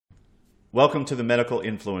Welcome to the Medical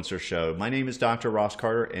Influencer Show. My name is Dr. Ross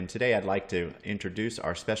Carter, and today I'd like to introduce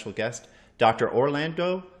our special guest, Dr.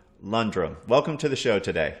 Orlando Landrum. Welcome to the show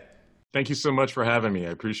today. Thank you so much for having me.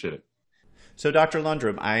 I appreciate it. So, Dr.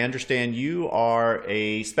 Landrum, I understand you are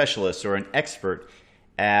a specialist or an expert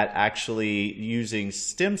at actually using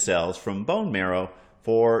stem cells from bone marrow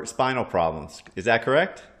for spinal problems. Is that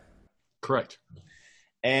correct? Correct.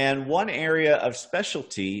 And one area of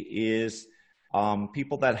specialty is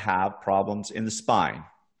people that have problems in the spine.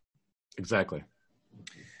 Exactly.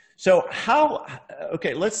 So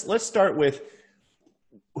let's start with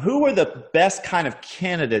who are the best kind of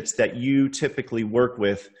candidates that you typically work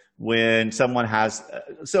with when someone has,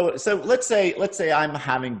 so let's say I'm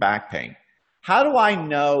having back pain. How do I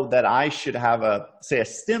know that I should have a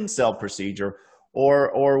stem cell procedure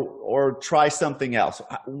or try something else?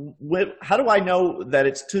 How do I know that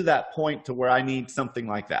it's to that point to where I need something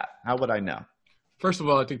like that? How would I know? First of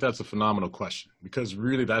all, I think that's a phenomenal question because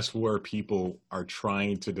really that's where people are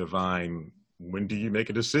trying to divine when do you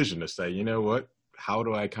make a decision to say, you know what, how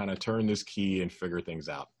do I kind of turn this key and figure things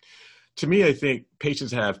out? To me, I think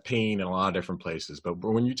patients have pain in a lot of different places, but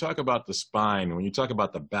when you talk about the spine, when you talk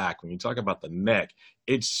about the back, when you talk about the neck,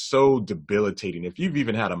 it's so debilitating. If you've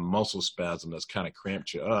even had a muscle spasm that's kind of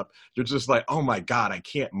cramped you up, you're just like, oh my God, I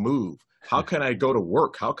can't move. How can I go to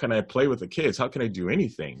work? How can I play with the kids? How can I do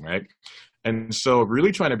anything, right? And so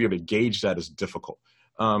really trying to be able to gauge that is difficult.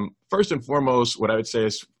 First and foremost, what I would say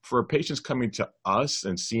is for patients coming to us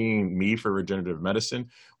and seeing me for regenerative medicine,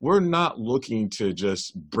 we're not looking to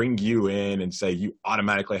just bring you in and say you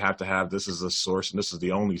automatically have to have this as a source and this is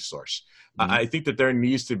the only source. Mm-hmm. I think that there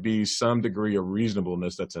needs to be some degree of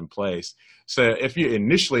reasonableness that's in place. So if you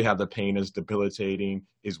initially have the pain as debilitating,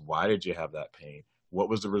 is why did you have that pain? What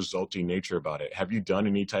was the resulting nature about it? Have you done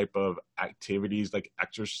any type of activities like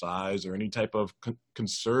exercise or any type of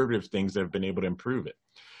conservative things that have been able to improve it?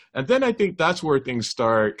 And then I think that's where things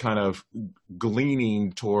start kind of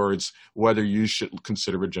gleaning towards whether you should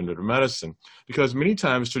consider regenerative medicine. Because many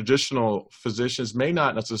times traditional physicians may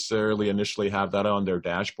not necessarily initially have that on their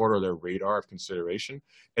dashboard or their radar of consideration.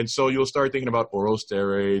 And so you'll start thinking about oral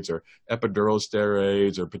steroids or epidural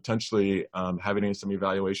steroids or potentially having some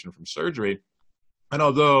evaluation from surgery. And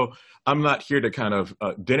although I'm not here to kind of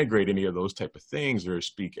denigrate any of those type of things or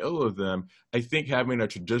speak ill of them, I think having a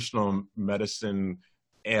traditional medicine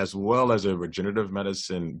as well as a regenerative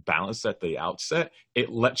medicine balance at the outset, it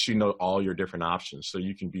lets you know all your different options so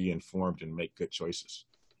you can be informed and make good choices.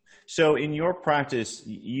 So in your practice,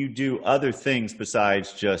 you do other things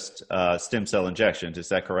besides just stem cell injections, is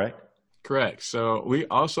that correct? Correct. So we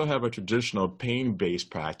also have a traditional pain-based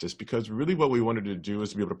practice because really what we wanted to do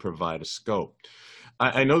is be able to provide a scope.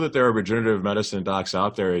 I know that there are regenerative medicine docs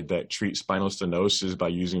out there that treat spinal stenosis by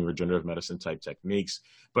using regenerative medicine type techniques.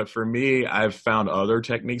 But for me, I've found other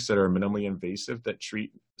techniques that are minimally invasive that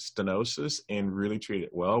treat stenosis and really treat it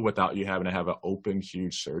well without you having to have an open,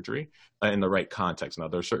 huge surgery in the right context. Now,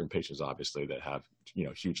 there are certain patients, obviously, that have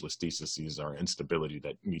huge listheses or instability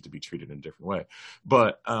that need to be treated in a different way.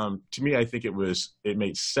 But to me, I think it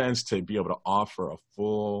made sense to be able to offer a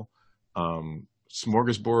full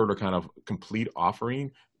smorgasbord or kind of complete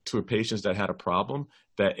offering to patients that had a problem,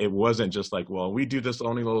 that it wasn't just like, well, we do this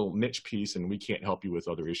only little niche piece and we can't help you with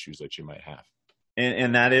other issues that you might have.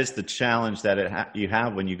 And that is the challenge that you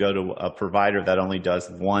have when you go to a provider that only does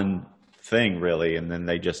one thing really, and then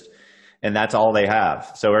and that's all they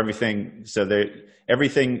have. So they're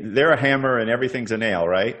a hammer and everything's a nail,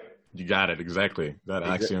 right? You got it, exactly. That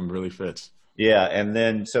axiom really fits. Yeah, and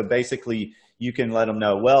then so basically you can let them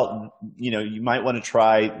know, well, you might want to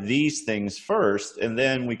try these things first, and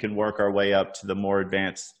then we can work our way up to the more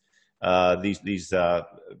advanced, these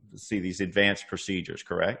advanced procedures,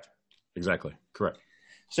 correct? Exactly, correct.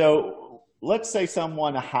 So let's say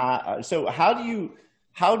someone, so how do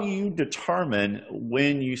you determine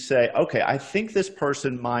when you say, okay, I think this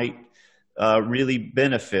person might really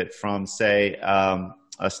benefit from, say,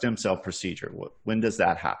 a stem cell procedure? When does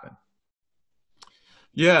that happen?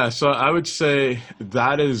 Yeah, so I would say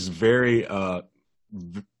that is very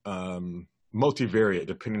multivariate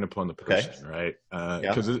depending upon the person, right?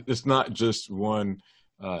 Because it's not just one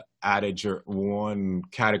adage or one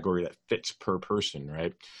category that fits per person,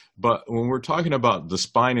 right? But when we're talking about the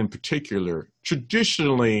spine in particular,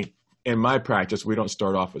 traditionally in my practice, we don't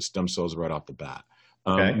start off with stem cells right off the bat.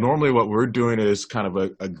 Normally what we're doing is kind of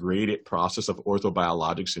a graded process of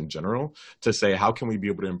orthobiologics in general to say, how can we be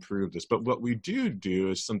able to improve this? But what we do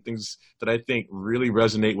is some things that I think really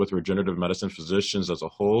resonate with regenerative medicine physicians as a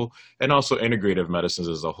whole, and also integrative medicines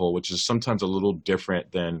as a whole, which is sometimes a little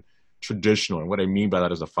different than traditional. And what I mean by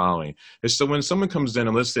that is the following. Is so when someone comes in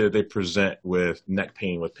and let's say they present with neck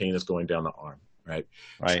pain, with pain that's going down the arm, right?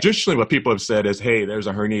 Traditionally, what people have said is, hey, there's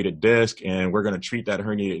a herniated disc and we're going to treat that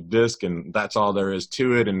herniated disc and that's all there is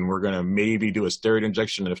to it. And we're going to maybe do a steroid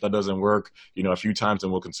injection. And if that doesn't work, a few times,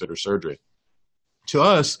 then we'll consider surgery. To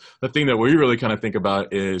us, the thing that we really kind of think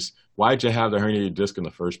about is, why'd you have the herniated disc in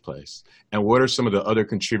the first place? And what are some of the other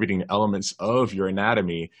contributing elements of your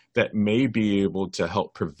anatomy that may be able to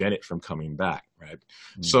help prevent it from coming back, right?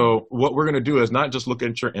 Mm-hmm. So what we're going to do is not just look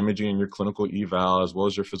at your imaging and your clinical eval as well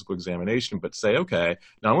as your physical examination, but say, okay,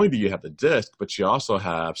 not only do you have the disc, but you also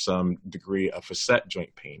have some degree of facet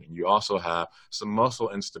joint pain, and you also have some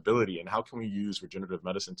muscle instability. And how can we use regenerative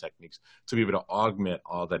medicine techniques to be able to augment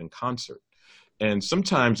all that in concert? And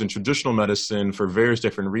sometimes in traditional medicine, for various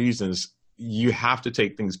different reasons, you have to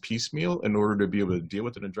take things piecemeal in order to be able to deal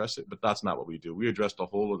with it and address it. But that's not what we do. We address the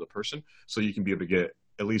whole of the person so you can be able to get,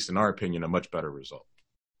 at least in our opinion, a much better result.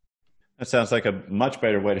 That sounds like a much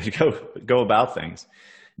better way to go about things.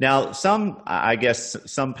 Now, some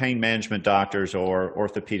pain management doctors or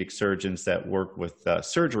orthopedic surgeons that work with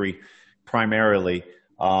surgery primarily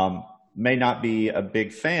may not be a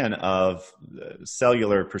big fan of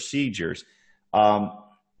cellular procedures. Have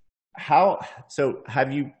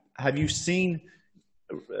you seen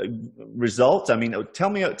results? I mean, tell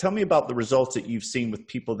me about the results that you've seen with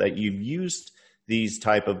people that you've used these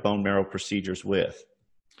type of bone marrow procedures with.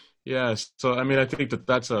 Yes. So, I mean, I think that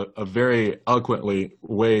that's a very eloquently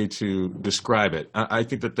way to describe it. I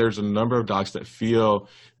think that there's a number of docs that feel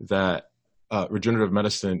that regenerative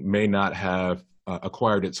medicine may not have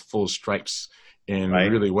acquired its full stripes in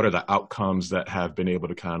really what are the outcomes that have been able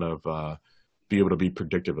to kind of be able to be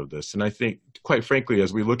predictive of this. And I think, quite frankly,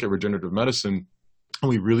 as we look at regenerative medicine and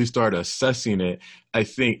we really start assessing it, I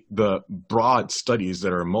think the broad studies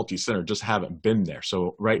that are multi-center just haven't been there.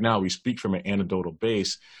 So right now we speak from an anecdotal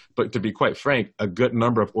base, but to be quite frank, a good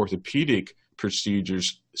number of orthopedic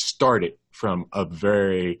procedures started from a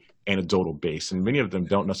very anecdotal base. And many of them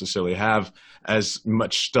don't necessarily have as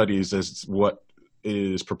much studies as what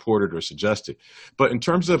is purported or suggested. But in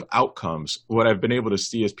terms of outcomes, what I've been able to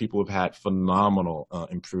see is people have had phenomenal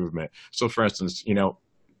improvement. So for instance, let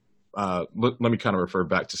me kind of refer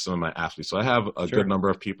back to some of my athletes. So I have a good number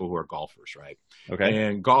of people who are golfers, right? Okay.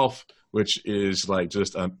 And golf, which is like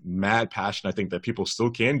just a mad passion, I think that people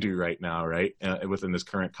still can do right now, right? Within this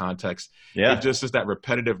current context. Yeah. It just is that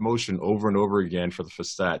repetitive motion over and over again for the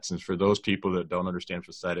facets. And for those people that don't understand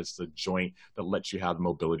facet, it's the joint that lets you have the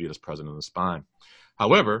mobility that's present in the spine.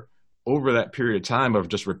 However, over that period of time of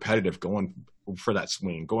just repetitive going for that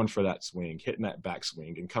swing, hitting that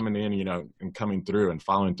backswing and coming in, and coming through and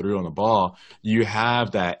following through on the ball, you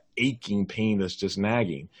have that aching pain that's just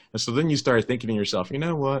nagging. And so then you start thinking to yourself, you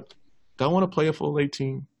know what? Do I want to play a full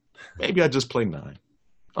 18? Maybe I just play 9.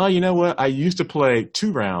 Oh, you know what? I used to play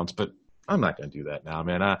 2 rounds, but I'm not going to do that now,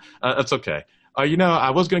 man. That's okay. I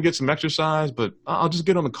was going to get some exercise, but I'll just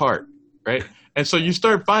get on the cart, right? And so you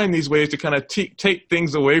start finding these ways to kind of take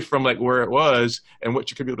things away from like where it was and what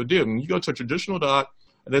you could be able to do. And you go to a traditional doc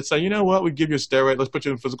and they say, you know what, we give you a steroid. Let's put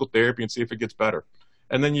you in physical therapy and see if it gets better.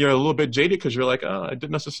 And then you're a little bit jaded because you're like, oh, I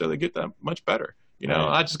didn't necessarily get that much better.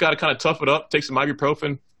 I just got to kind of tough it up, take some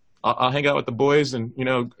ibuprofen. I'll hang out with the boys and,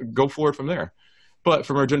 go forward from there. But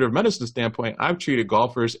from a regenerative medicine standpoint, I've treated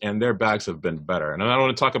golfers and their backs have been better. And I don't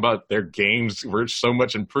want to talk about their games were so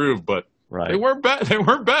much improved, but they weren't bad. They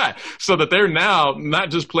weren't bad. So that they're now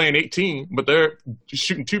not just playing 18, but they're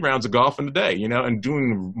shooting 2 rounds of golf in a day, and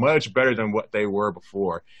doing much better than what they were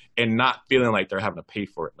before and not feeling like they're having to pay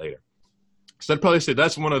for it later. So I'd probably say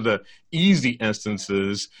that's one of the easy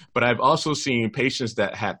instances, but I've also seen patients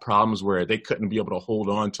that had problems where they couldn't be able to hold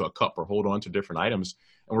on to a cup or hold on to different items,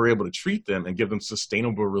 and we're able to treat them and give them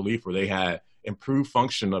sustainable relief where they had improved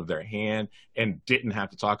function of their hand and didn't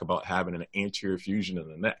have to talk about having an anterior fusion in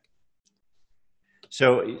the neck.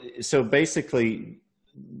 So basically,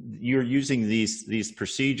 you're using these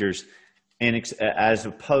procedures, and as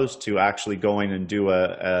opposed to actually going and do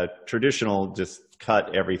a traditional just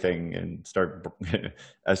cut everything and start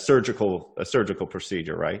a surgical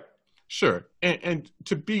procedure, right? Sure. And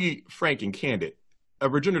to be frank and candid, a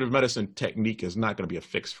regenerative medicine technique is not going to be a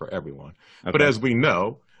fix for everyone. Okay. But as we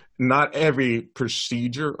know, not every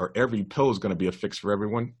procedure or every pill is going to be a fix for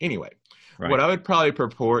everyone anyway. Right. What I would probably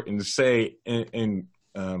purport and say in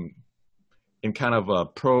kind of a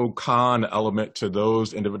pro-con element to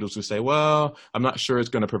those individuals who say, well, I'm not sure it's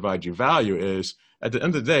going to provide you value is, at the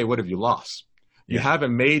end of the day, what have you lost? You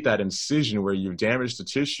haven't made that incision where you've damaged the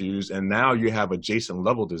tissues and now you have adjacent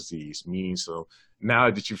level disease, meaning so now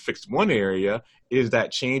that you fixed one area, is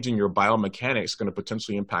that change in your biomechanics going to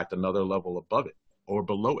potentially impact another level above it or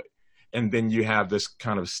below it? And then you have this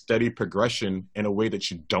kind of steady progression in a way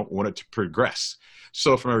that you don't want it to progress.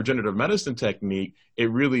 So from a regenerative medicine technique,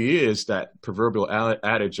 it really is that proverbial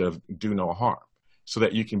adage of do no harm, so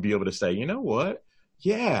that you can be able to say, you know what?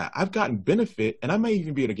 Yeah, I've gotten benefit, and I may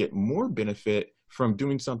even be able to get more benefit from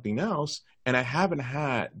doing something else. And I haven't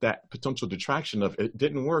had that potential detraction of it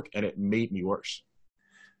didn't work and it made me worse.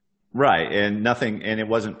 Right. And it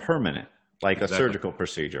wasn't permanent, like Exactly. a surgical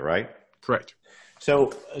procedure, right? Correct.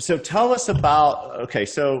 So tell us about, okay,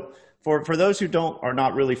 so for those who are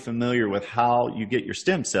not really familiar with how you get your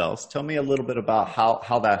stem cells, tell me a little bit about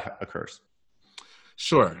how that occurs.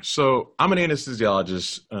 Sure. So I'm an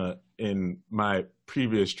anesthesiologist in my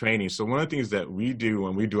previous training. So one of the things that we do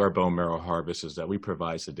when we do our bone marrow harvest is that we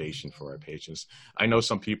provide sedation for our patients. I know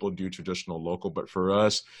some people do traditional local, but for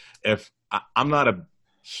us, I'm not a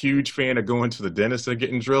huge fan of going to the dentist and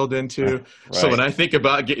getting drilled into. Right. So when I think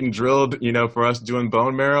about getting drilled, for us doing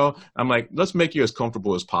bone marrow, I'm like, let's make you as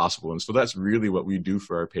comfortable as possible. And so that's really what we do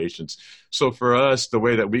for our patients. So for us, the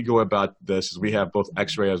way that we go about this is we have both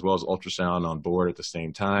x-ray as well as ultrasound on board at the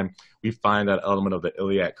same time. We find that element of the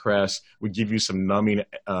iliac crest. We give you some numbing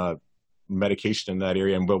medication in that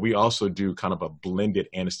area. But we also do kind of a blended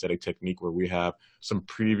anesthetic technique where we have some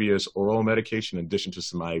previous oral medication in addition to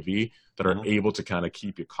some IV that are able to kind of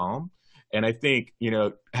keep you calm. And I think,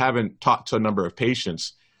 having talked to a number of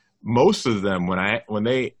patients, most of them, when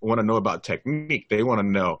they want to know about technique, they want to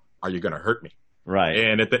know, are you going to hurt me? Right.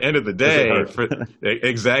 And at the end of the day,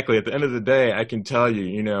 exactly. At the end of the day, I can tell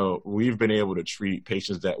you, we've been able to treat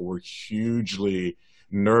patients that were hugely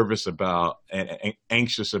nervous about and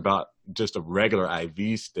anxious about just a regular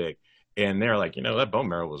IV stick. And they're like, that bone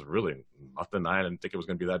marrow was really nothing. I didn't think it was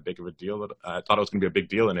going to be that big of a deal. I thought it was going to be a big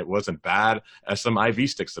deal, and it wasn't bad as some IV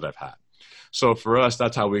sticks that I've had. So for us,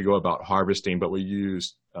 that's how we go about harvesting, but we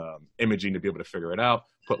use imaging to be able to figure it out,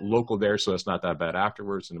 put local there so it's not that bad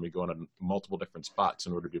afterwards, and then we go into multiple different spots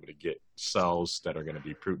in order to be able to get cells that are going to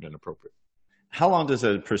be prudent and appropriate. How long does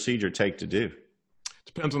a procedure take to do?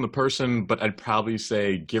 Depends on the person, but I'd probably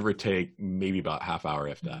say give or take maybe about half hour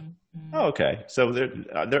if that. Oh, okay. So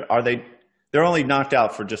they're only knocked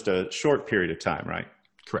out for just a short period of time, right?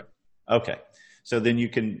 Correct. Okay. So then you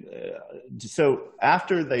can, so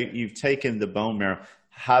after you've taken the bone marrow,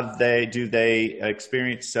 do they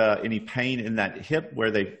experience any pain in that hip where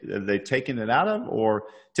they've taken it out of, or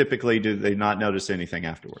typically do they not notice anything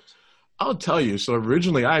afterwards? I'll tell you. So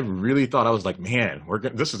originally, I really thought, I was like, man,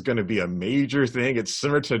 this is going to be a major thing. It's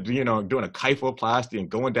similar to, doing a kyphoplasty and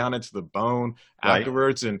going down into the bone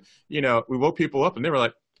afterwards. And, we woke people up and they were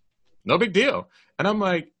like, no big deal. And I'm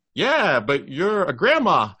like, yeah, but you're a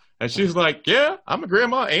grandma. And she's like, yeah, I'm a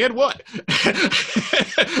grandma. And what?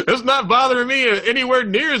 It's not bothering me anywhere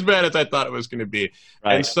near as bad as I thought it was going to be.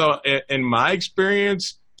 Right. And so in my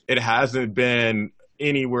experience, it hasn't been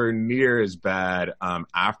anywhere near as bad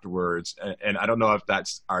afterwards. And I don't know if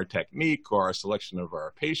that's our technique or our selection of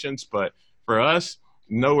our patients, but for us,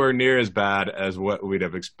 nowhere near as bad as what we'd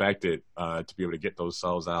have expected to be able to get those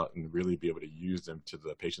cells out and really be able to use them to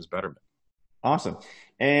the patient's betterment. Awesome.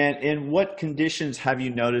 And in what conditions have you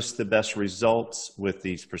noticed the best results with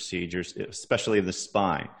these procedures, especially the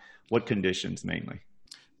spine? What conditions mainly?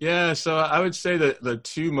 Yeah, so I would say that the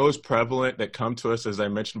two most prevalent that come to us, as I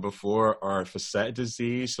mentioned before, are facet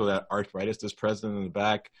disease, so that arthritis is present in the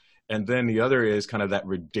back. And then the other is kind of that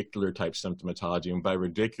radicular type symptomatology. And by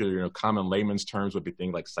radicular, common layman's terms would be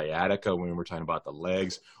things like sciatica when we're talking about the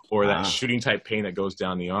legs, or that shooting type pain that goes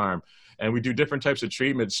down the arm. And we do different types of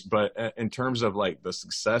treatments, but in terms of like the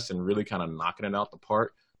success and really kind of knocking it out the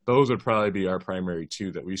park, those would probably be our primary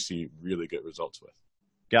two that we see really good results with.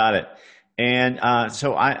 Got it. And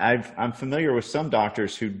so I'm familiar with some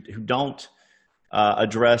doctors who don't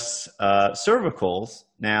address cervicals.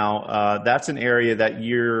 Now, that's an area that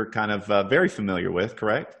you're kind of very familiar with,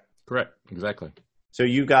 correct? Correct. Exactly. So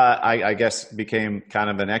you got, I guess, became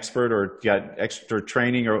kind of an expert or got extra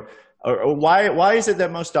training, or why is it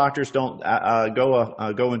that most doctors don't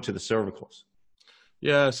go into the cervicals?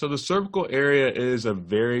 Yeah, so the cervical area is a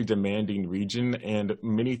very demanding region, and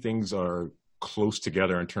many things are close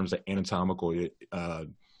together in terms of anatomical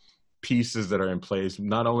pieces that are in place,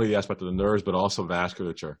 not only the aspect of the nerves, but also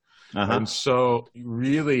vasculature. And so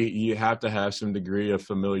really you have to have some degree of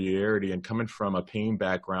familiarity, and coming from a pain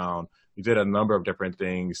background, we did a number of different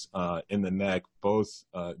things in the neck, both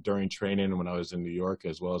during training when I was in New York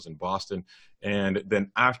as well as in Boston. And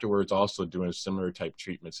then afterwards also doing similar type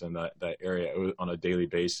treatments in that area on a daily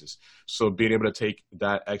basis. So being able to take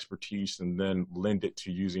that expertise and then lend it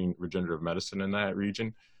to using regenerative medicine in that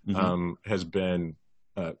region has been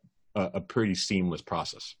a pretty seamless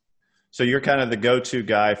process. So you're kind of the go-to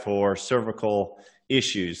guy for cervical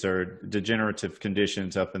issues or degenerative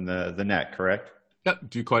conditions up in the neck, correct? Yeah,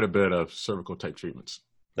 do quite a bit of cervical type treatments.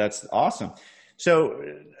 That's awesome. So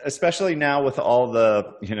especially now with all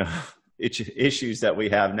the, issues that we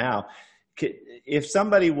have now, if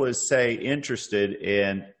somebody was, say, interested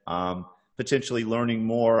in potentially learning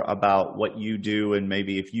more about what you do and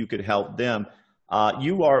maybe if you could help them,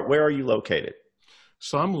 where are you located?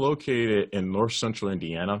 So I'm located in north central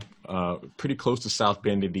Indiana, pretty close to South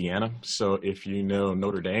Bend, Indiana. So if you know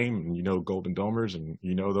Notre Dame and you know Golden Domers and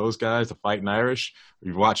you know those guys, the Fighting Irish,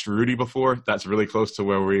 you've watched Rudy before, that's really close to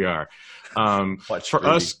where we are. For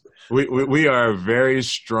us, we are a very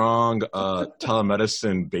strong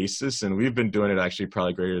telemedicine basis, and we've been doing it actually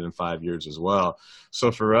probably greater than 5 years as well. So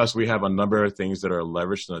for us, we have a number of things that are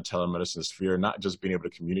leveraged in the telemedicine sphere, not just being able to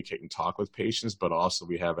communicate and talk with patients, but also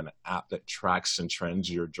we have an app that tracks and trends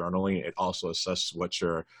your journaling. It also assesses what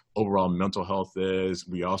your overall mental health is.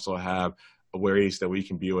 We also have ways that we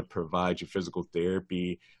can be able to provide you physical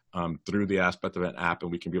therapy through the aspect of an app,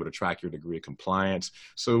 and we can be able to track your degree of compliance.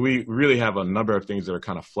 So we really have a number of things that are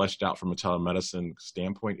kind of fleshed out from a telemedicine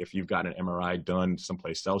standpoint. If you've got an MRI done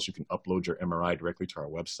someplace else, you can upload your MRI directly to our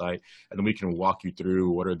website, and then we can walk you through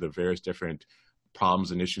what are the various different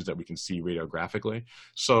problems and issues that we can see radiographically.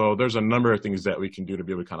 So there's a number of things that we can do to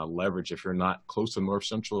be able to kind of leverage if you're not close to north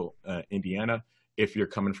central Indiana, if you're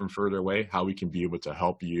coming from further away, how we can be able to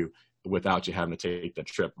help you without you having to take the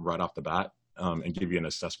trip right off the bat. And give you an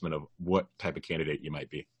assessment of what type of candidate you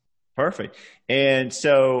might be. Perfect. And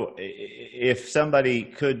so if somebody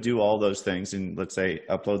could do all those things and let's say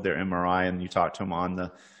upload their MRI and you talk to them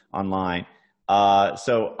online,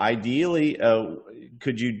 so ideally,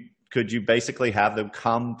 could you basically have them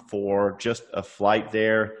come for just a flight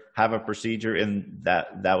there, have a procedure, and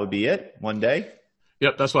that would be it one day?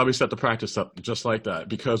 Yep, that's why we set the practice up just like that,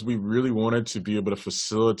 because we really wanted to be able to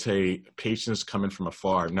facilitate patients coming from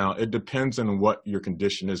afar. Now, it depends on what your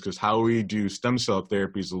condition is, because how we do stem cell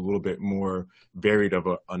therapy is a little bit more varied of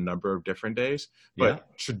a number of different days.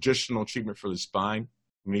 But traditional treatment for the spine,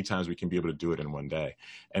 many times we can be able to do it in one day.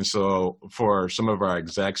 And so for some of our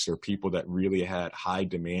execs or people that really had high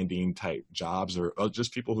demanding type jobs or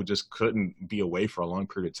just people who just couldn't be away for a long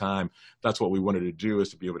period of time, that's what we wanted to do, is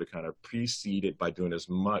to be able to kind of precede it by doing as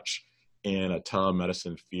much in a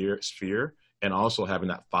telemedicine sphere and also having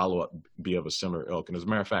that follow-up be of a similar ilk. And as a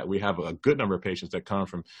matter of fact, we have a good number of patients that come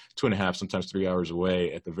from 2.5, sometimes 3 hours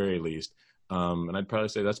away at the very least. And I'd probably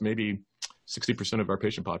say that's maybe 60% of our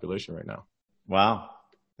patient population right now. Wow.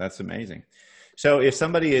 That's amazing. So if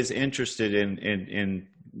somebody is interested in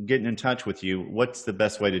getting in touch with you, what's the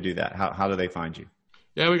best way to do that? How do they find you?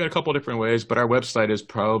 Yeah, we got a couple of different ways, but our website is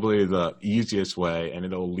probably the easiest way, and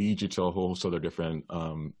it'll lead you to a whole host of other different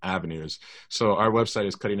avenues. So our website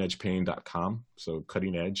is cuttingedgepain.com. So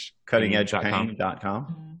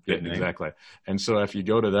cuttingedgepain.com. Yeah, exactly. And so if you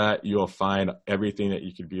go to that, you'll find everything that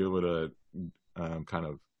you could be able to kind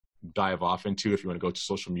of dive off into. If you want to go to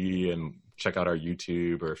social media and check out our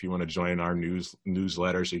YouTube, or if you want to join our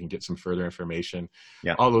newsletter so you can get some further information,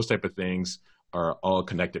 all those type of things are all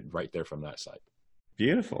connected right there from that site.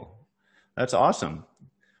 Beautiful. That's awesome.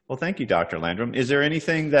 Well, thank you, Dr. Landrum. Is there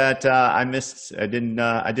anything that I missed? I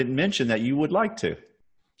didn't mention that you would like to?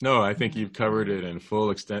 No, I think you've covered it in full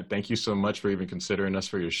extent. Thank you so much for even considering us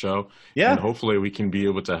for your show. Yeah. And hopefully we can be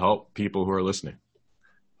able to help people who are listening.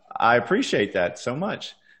 I appreciate that so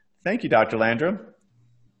much. Thank you, Dr. Landrum.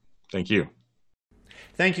 Thank you.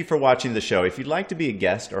 Thank you for watching the show. If you'd like to be a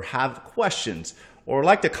guest or have questions or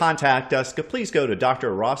like to contact us, please go to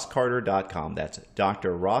drrosscarter.com. That's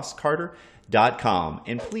drrosscarter.com.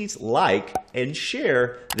 And please like and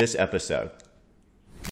share this episode.